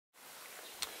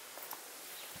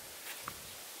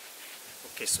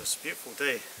Okay, so it's a beautiful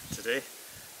day today,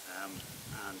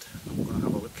 and I'm going to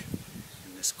have a look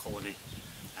in this colony,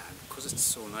 and because it's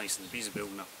so nice and the bees are been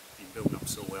building up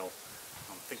so well,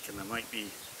 I'm thinking there might be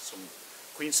some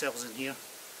queen cells in here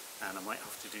and I might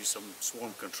have to do some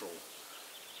swarm control.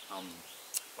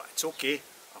 But it's okay,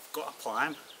 I've got a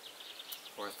plan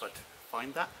for if I'd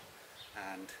find that,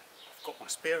 and I've got my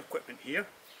spare equipment here,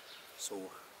 so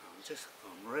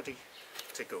I'm ready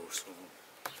to go. So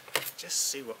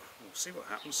just we'll see what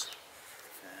happens.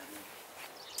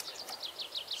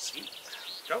 See,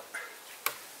 go.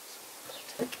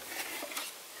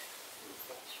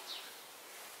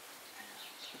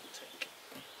 Take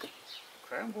the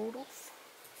crown board off.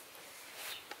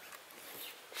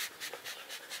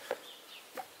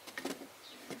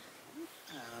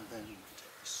 And then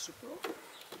take the super off.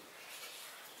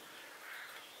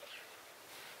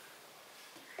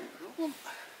 Problem.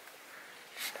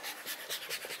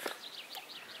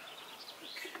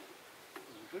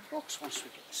 Good box once we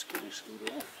get the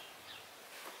screw off.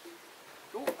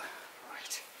 Go.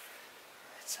 Right.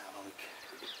 Let's have a look.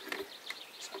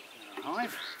 What's happening in our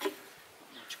hive? Not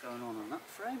much going on that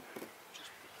frame.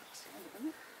 Just put that aside a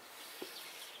minute.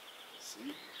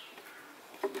 See?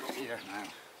 What we've got here now.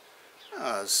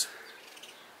 There's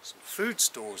some food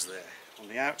stores there on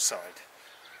the outside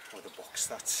of the box.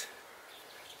 That's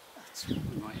what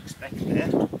we might expect there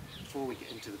before we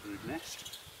get into the brood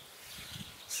nest.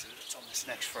 Let's see what's on this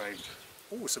next frame.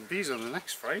 Oh, some bees on the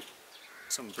next frame.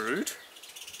 Some brood.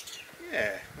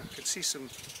 Yeah, I can see some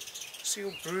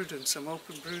sealed brood and some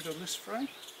open brood on this frame.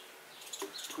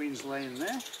 Queen's laying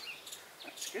there.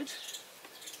 That's good.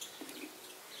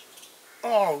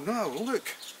 Oh no,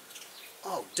 look.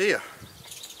 Oh dear.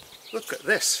 Look at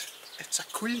this. It's a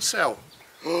queen cell.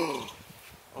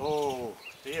 Oh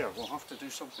dear, we'll have to do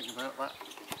something about that.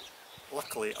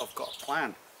 Luckily I've got a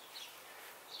plan.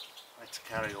 Let's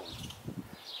carry on.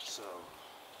 So,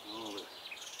 all the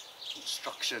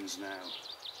instructions now.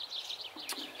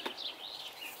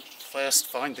 First,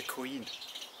 find the queen.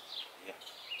 Yeah.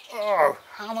 Oh,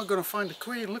 how am I going to find the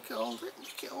queen? Look at all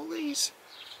these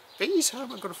bees. How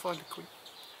am I going to find the queen?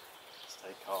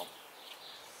 Stay calm.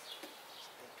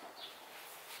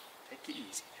 Take it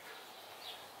easy.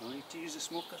 No need to use a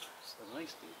smoker. It's the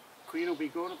nice thing. The queen will be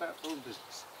going about her own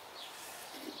business.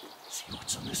 Let's see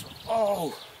what's on this one.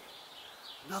 Oh,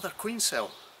 another queen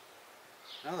cell.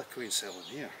 Another queen cell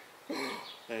in here.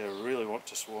 They really want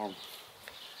to swarm.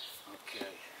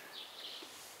 Okay.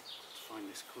 Let's find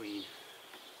this queen.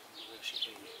 Where she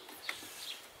be?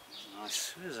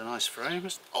 There's a nice frame.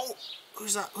 Oh,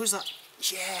 who's that? Who's that?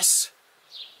 Yes!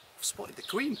 I've spotted the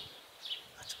queen.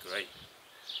 That's great.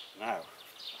 Now, I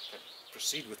can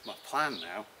proceed with my plan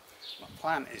now. My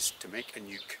plan is to make a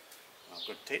nuke. I'm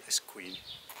going to take this queen,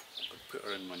 I'm going to put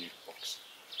her in my nuke box.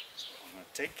 So I'm going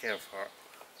to take care of her,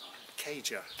 cage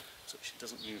her so she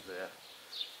doesn't move there.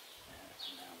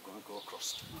 And now I'm going to go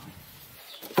across to my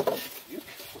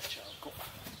nuke, which I've got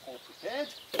all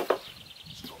prepared.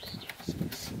 It's got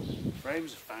 6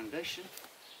 frames of foundation.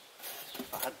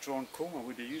 If I had drawn comb I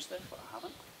would have used them, but I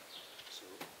haven't. So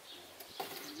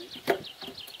I'm going to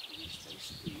make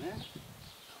space in there.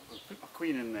 I'm going to put my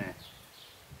queen in there.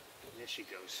 There she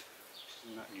goes. She's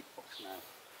in that nuke box now.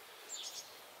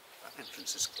 That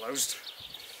entrance is closed.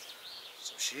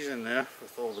 So she's in there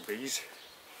with all the bees.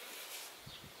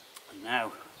 And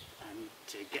now I need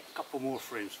to get a couple more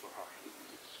frames for her.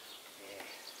 Yeah.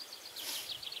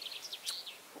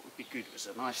 What would be good was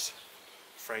a nice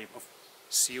frame of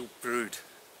sealed brood.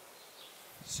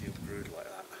 Sealed brood like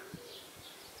that.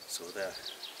 So the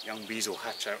young bees will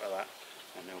hatch out of that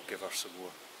and they'll give her some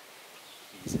more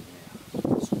bees in there.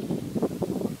 So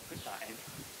put that in.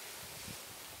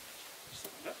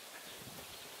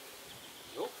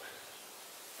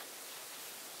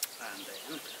 And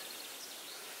then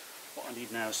what I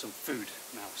need now is some food.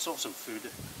 Now I saw some food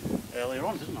earlier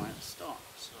on, didn't I, at the start?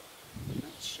 So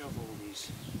let's shove all these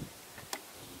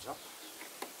things up.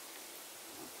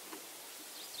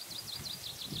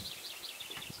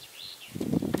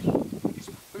 Here's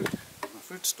my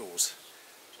food stores.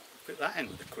 So I can put that in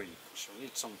with the queen. She'll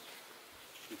need some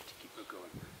food to keep her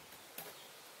going.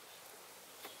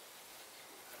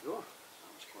 There we go.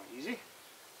 That was quite easy.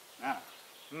 Now,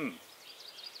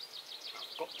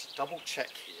 I've got to double check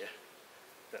here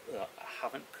that I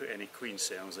haven't put any queen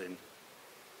cells in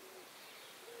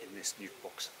this nuke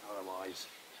box, otherwise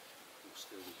we'll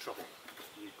still be in trouble with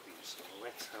new queens. So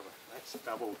let's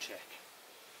double check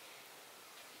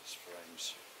these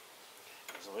frames.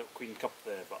 There's a little queen cup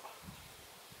there, but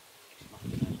there's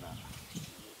nothing in that.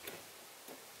 Okay.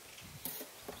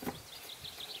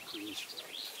 Queen's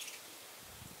frame.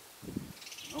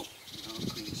 Nope, no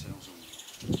queen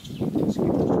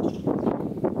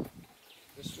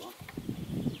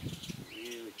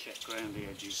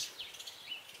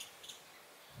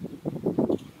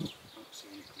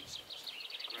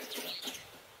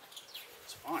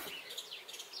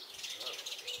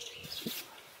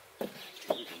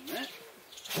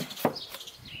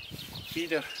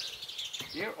feeder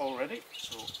here already,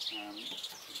 so I can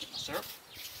get my syrup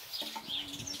and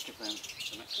give them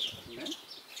some extra in there.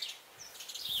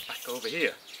 Back over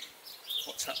here,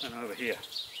 what's happening over here?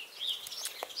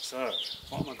 So,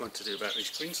 what am I going to do about these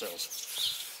queen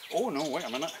cells? Oh no, wait a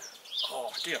minute. Oh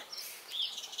dear,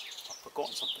 I've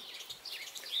forgotten something.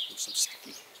 There's some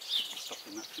sticky stuff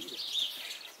in that feeder.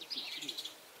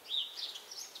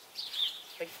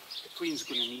 I think the queen's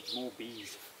going to need more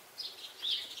bees.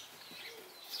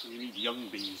 You need young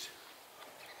bees.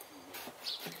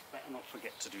 Better not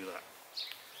forget to do that.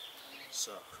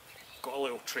 So, got a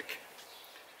little trick.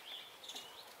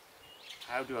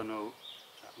 How do I know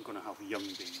that I'm going to have young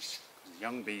bees? And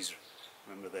young bees,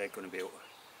 remember, they're going to be able to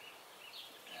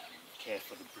care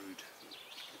for the brood the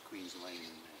queen's laying in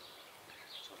there.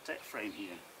 So I'll take a frame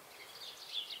here,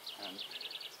 and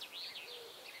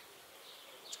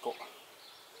it's got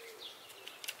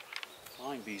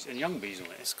flying bees and young bees on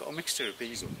it. It's got a mixture of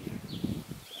bees on here.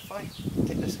 If I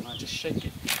take this and I just shake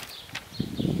it,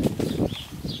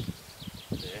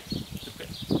 there,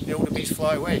 the older bees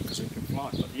fly away because they can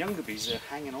fly, but the younger bees are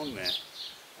hanging on there.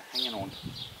 They're hanging on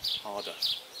harder.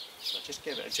 So I just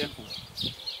give it a gentle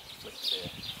flick there.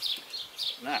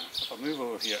 Now, if I move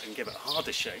over here and give it a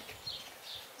harder shake,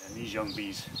 then these young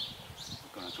bees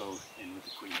are going to go in with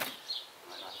the queen, like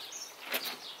that.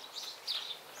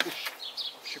 Push,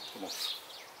 I've shook them off.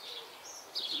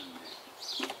 Put them in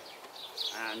there.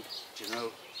 And, do you know,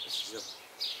 this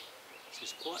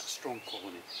is quite a strong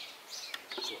colony.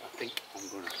 So I think I'm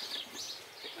going to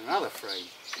pick another frame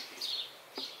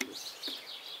with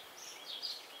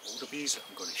older bees.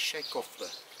 I'm going to shake off the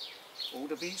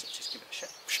older bees, just give it a shake.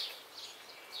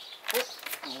 Oh,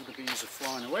 older bees are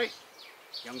flying away.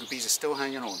 Younger bees are still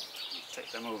hanging on.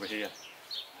 Take them over here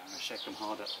and I shake them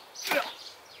harder. Oh.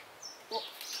 Oh.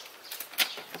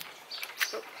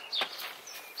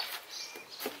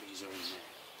 Bees are in there.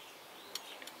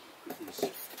 Put these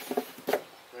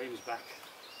frames back.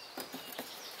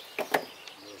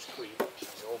 There's Queen.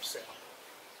 She's all set up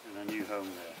in a new home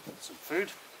there. Some food.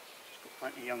 She's got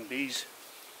plenty of young bees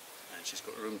and she's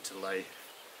got room to lay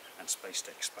and space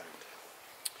to expand.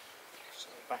 So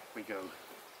back we go.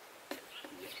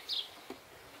 Yeah.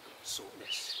 Sort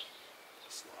this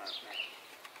lot out now.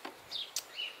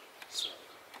 So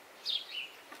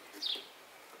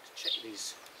check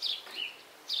these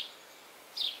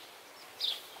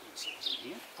cells in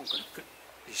here. I'm going to put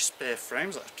these spare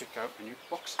frames that I took out the new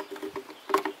box back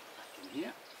in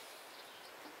here.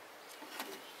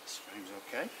 This frame's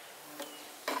okay.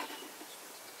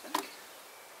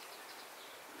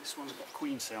 This one's got a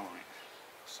queen cell on it,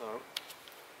 so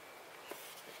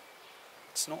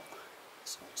it's not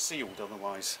sealed,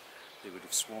 otherwise they would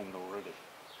have swarmed already.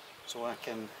 So I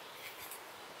can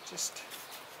just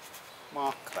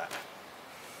mark that,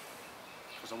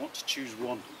 because I want to choose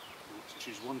one. I want to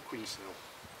choose one queen cell.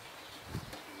 I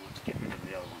want to get rid of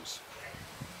the other ones.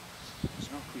 There's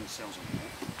no queen cells on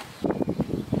there.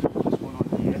 There's one on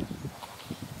here.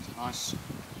 It's a nice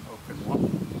open one.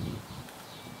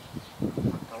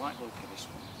 I like the look of this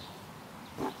one.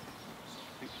 So I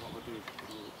think what we'll do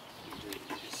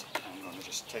is I'm going to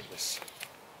just take this.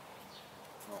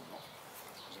 No, I'm not,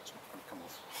 because it's not going to come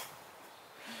off.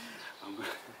 I'm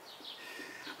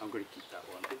going to keep that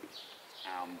one.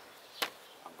 I'm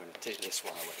going to take this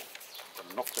one away. I'm going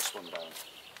to knock this one down.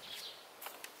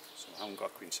 So I haven't got a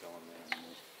queen cell on there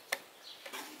anymore.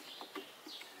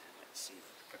 Let's see if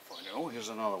I can find it. Oh, here's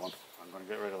another one. I'm going to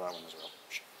get rid of that one as well. I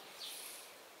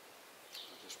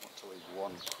just want to leave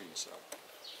one queen cell.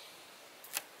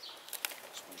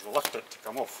 This one's reluctant to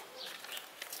come off.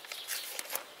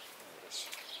 There it is.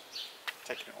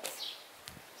 Taking it off.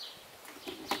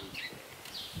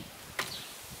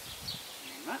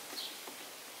 And that.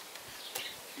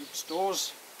 Keep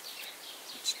stores.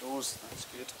 Keep stores, that's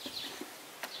good.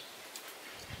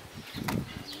 And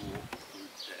more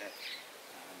food there.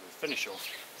 And we'll finish off.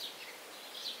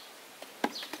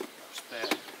 Spare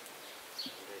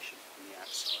foundation on the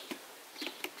outside.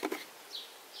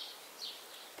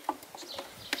 So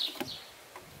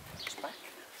that's back.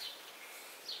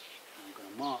 And I'm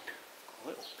going to mark a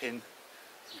little pin.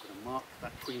 I'm going to mark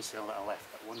that queen cell that I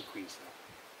left, that one queen cell.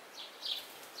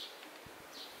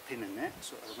 Pin in there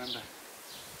so I remember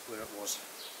where it was.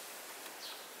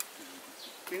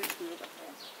 Finish with it back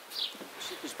on.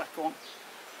 Zippers back on.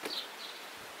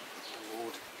 Oh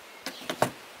Lord.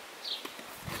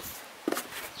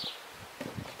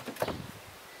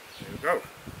 There we go.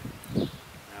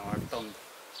 Now I've done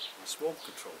my swarm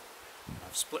control.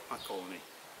 I've split my colony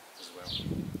as well.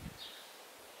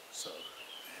 So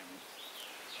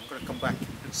I'm going to come back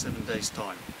in 7 days'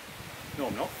 time. No,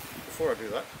 I'm not. Before I do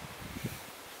that,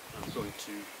 I'm going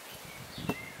to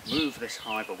move this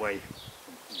hive away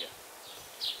from here.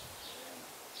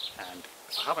 And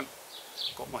I haven't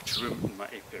got much room in my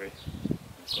apiary. I'm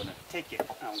going to take it and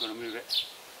I'm going to move it.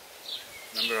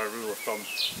 Remember our rule of thumb,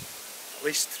 at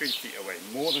least 3 feet away,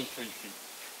 more than 3 feet.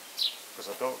 Because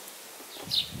I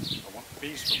want the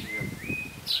bees from here. No,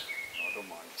 I don't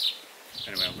mind.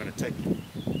 Anyway, I'm going to take it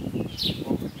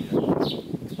over here,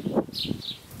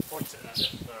 point it in a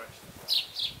different direction as well.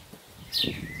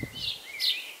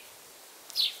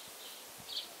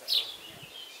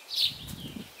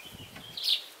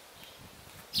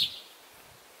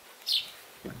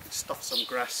 I can stuff some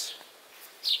grass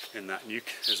in that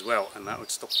nuke as well, and that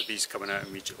would stop the bees coming out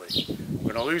immediately. I'm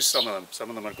going to lose some of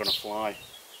them are going to fly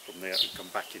from there and come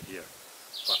back in here,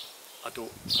 but I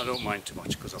don't mind too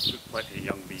much because I've put plenty of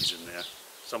young bees in there.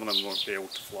 Some of them won't be able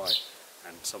to fly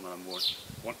and some of them won't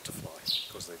want to fly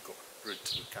because they've got brood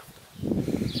to look after.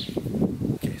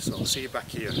 Okay, so I'll see you back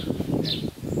here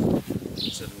in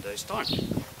 7 days time.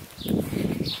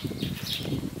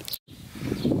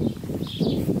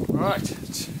 Right,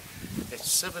 it's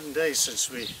 7 days since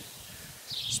we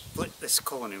split this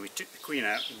colony. We took the queen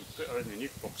out and put her in the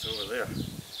nuke box over there,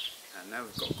 and now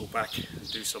we've got to go back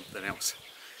and do something else.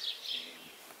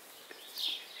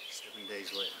 7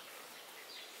 days later.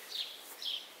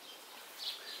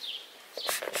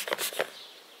 Okay,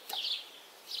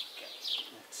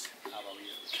 let's have a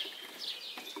wee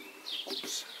look.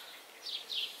 Oops.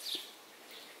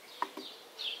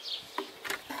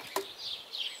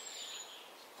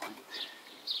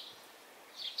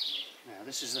 Now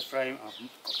this is the frame, I've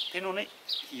got a pin on it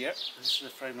here. This is the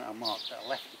frame that I marked that I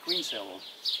left the queen cell on.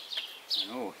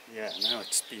 And oh yeah, now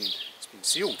it's been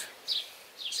sealed,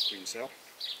 this queen cell.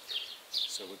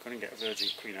 So we're going to get a virgin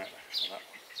queen out of that one.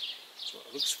 So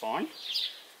it looks fine,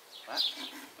 but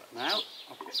now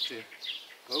I've got to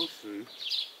go through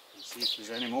and see if there's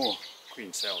any more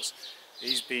queen cells.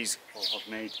 These bees will have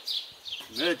made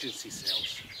emergency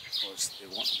cells because they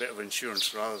want a bit of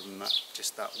insurance rather than that,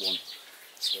 just that one.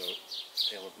 So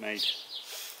they'll have made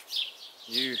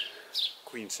new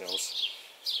queen cells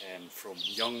from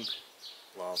young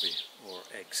larvae or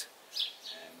eggs.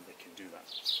 They can do that.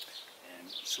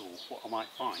 So what I might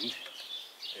find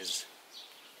is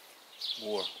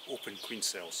more open queen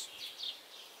cells.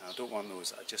 Now, I don't want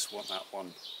those, I just want that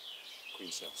one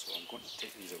queen cell. So I'm going to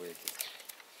take these away again.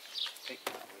 Take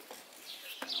that away.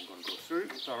 And I'm going to go through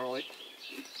thoroughly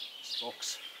this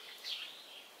box,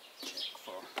 check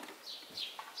for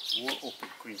more open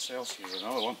queen cells. Here's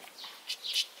another one.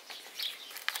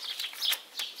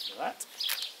 So that.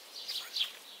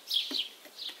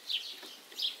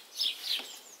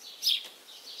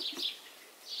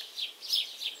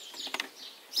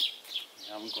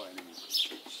 I haven't got any more queen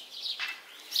cells.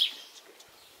 That's good.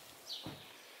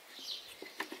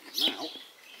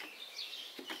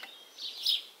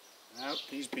 Now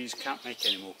these bees can't make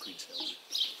any more queen cells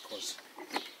because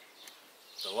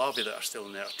the larvae that are still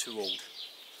in there are too old.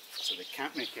 So they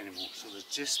can't make any more. So there's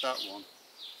just that one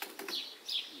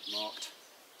marked.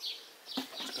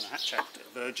 It's going to hatch out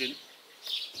a virgin.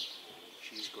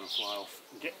 She's going to fly off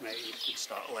and get mated and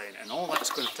start laying. And all that's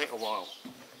going to take a while.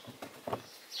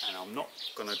 And I'm not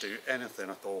going to do anything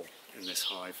at all in this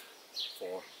hive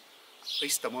for at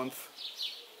least a month,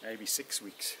 maybe 6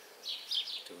 weeks,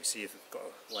 till we see if we've got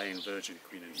a laying virgin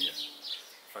queen in here.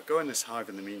 If I go in this hive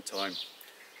in the meantime,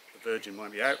 the virgin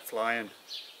might be out flying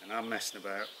and I'm messing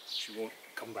about, she won't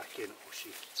come back in or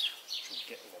she'll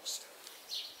get lost.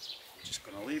 I'm just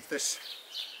going to leave this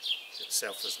to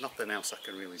itself. There's nothing else I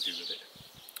can really do with it.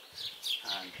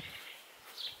 And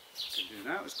what I can do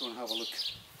now is go and have a look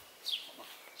at my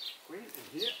queen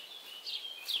in here.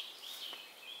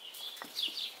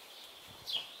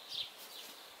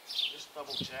 I'll just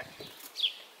double check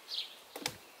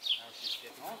how she's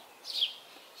getting on.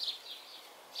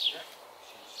 Yeah,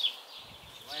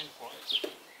 she's laying quite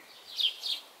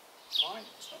fine.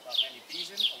 It's not that many bees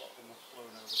in, a lot of them have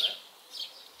flown over there.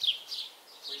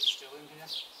 Queen's still in here.